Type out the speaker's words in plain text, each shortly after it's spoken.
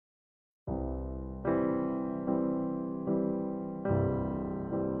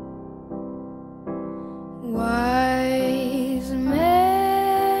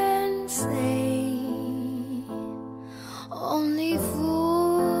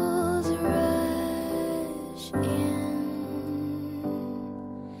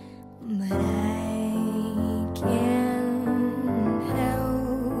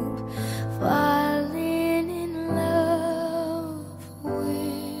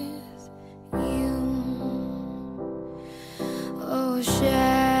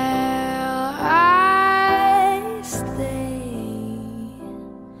shall I stay?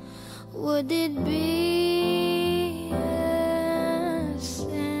 Would it be a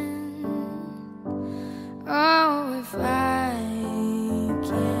sin? Oh, if I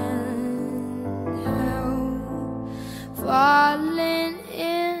can help falling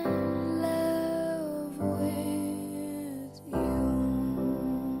in love with you,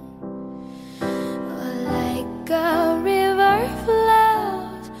 like a river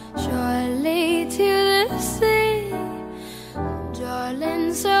flows surely to the sea,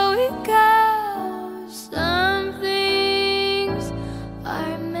 darling, so it goes. Some things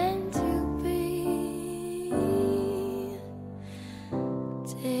are meant to be.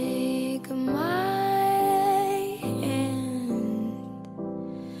 Take my hand,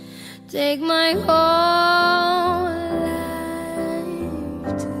 take my whole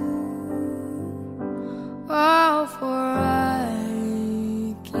life too. Oh, for I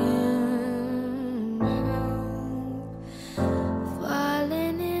can't help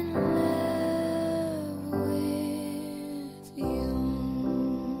falling in love with you.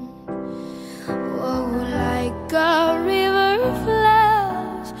 Oh, like a river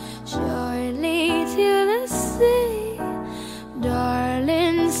flows surely to the sea,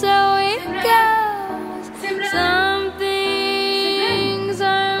 darling, so it goes. Some things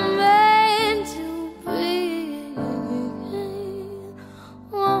are meant to be.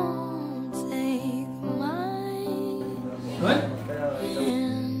 Won't take my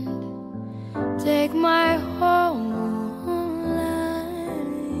hand, take my whole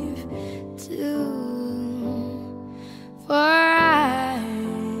life too, for I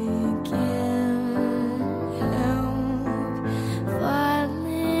can't help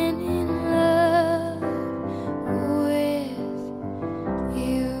falling in love with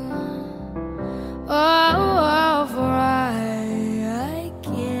you. Oh, for I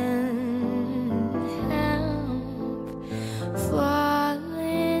can't help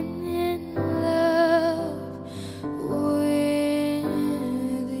falling in love with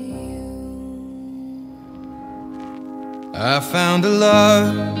you. I found a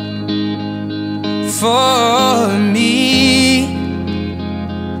love for me.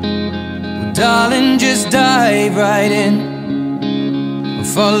 Well, darling, just dive right in and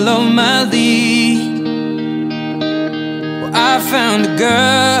follow my lead. Well, I found a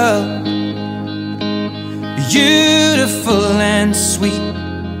girl, beautiful and sweet.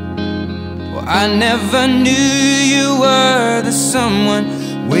 Well, I never knew you were the someone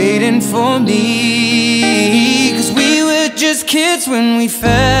waiting for me. 'Cause we were just kids when we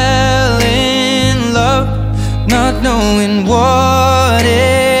fell in love, not knowing what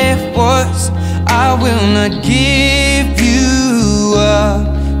it was. I will not give you up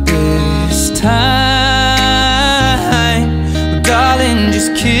this time. Well, darling,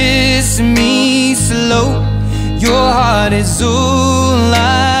 just kiss me slow. Your heart is all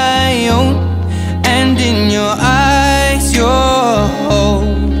I own, and in your eyes you're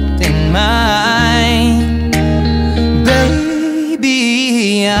holding mine.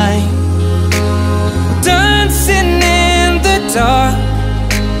 Baby, I'm dancing in the dark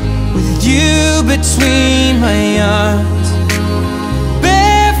with you between my arms,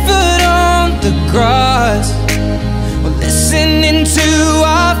 barefoot on the grass. We're listening to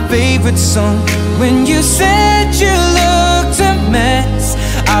our favorite song. When you said you looked a mess,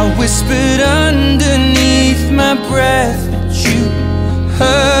 I whispered underneath my breath, but you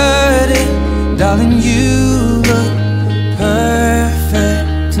heard it. Darling, you look perfect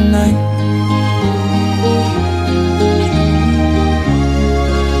tonight.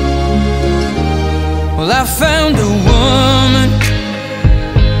 Well, I found a woman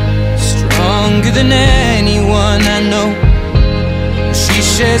stronger than anyone I know. She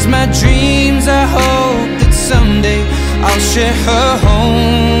shares my dreams. I hope that someday I'll share her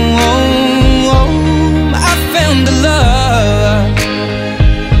home. I found a love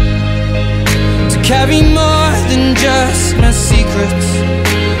to carry more than just my secrets,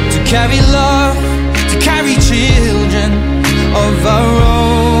 to carry love, to carry children of our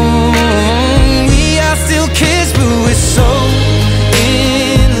own. We are still kids, but we're so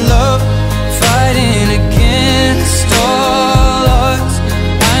in love, fighting against all odds.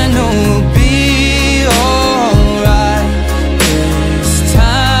 I know we'll be alright this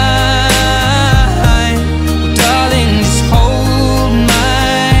time. Darling, just hold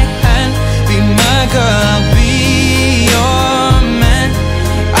my hand, be my girl, I'll be your man.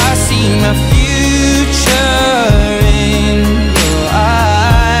 I see my future in your eyes.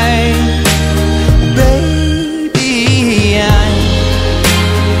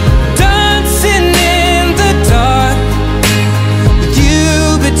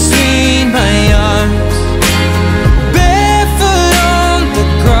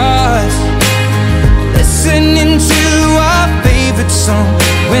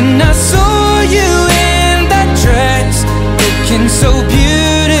 When I saw you in that dress, looking so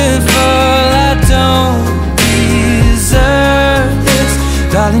beautiful, I don't deserve this.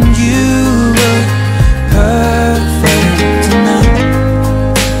 Darling,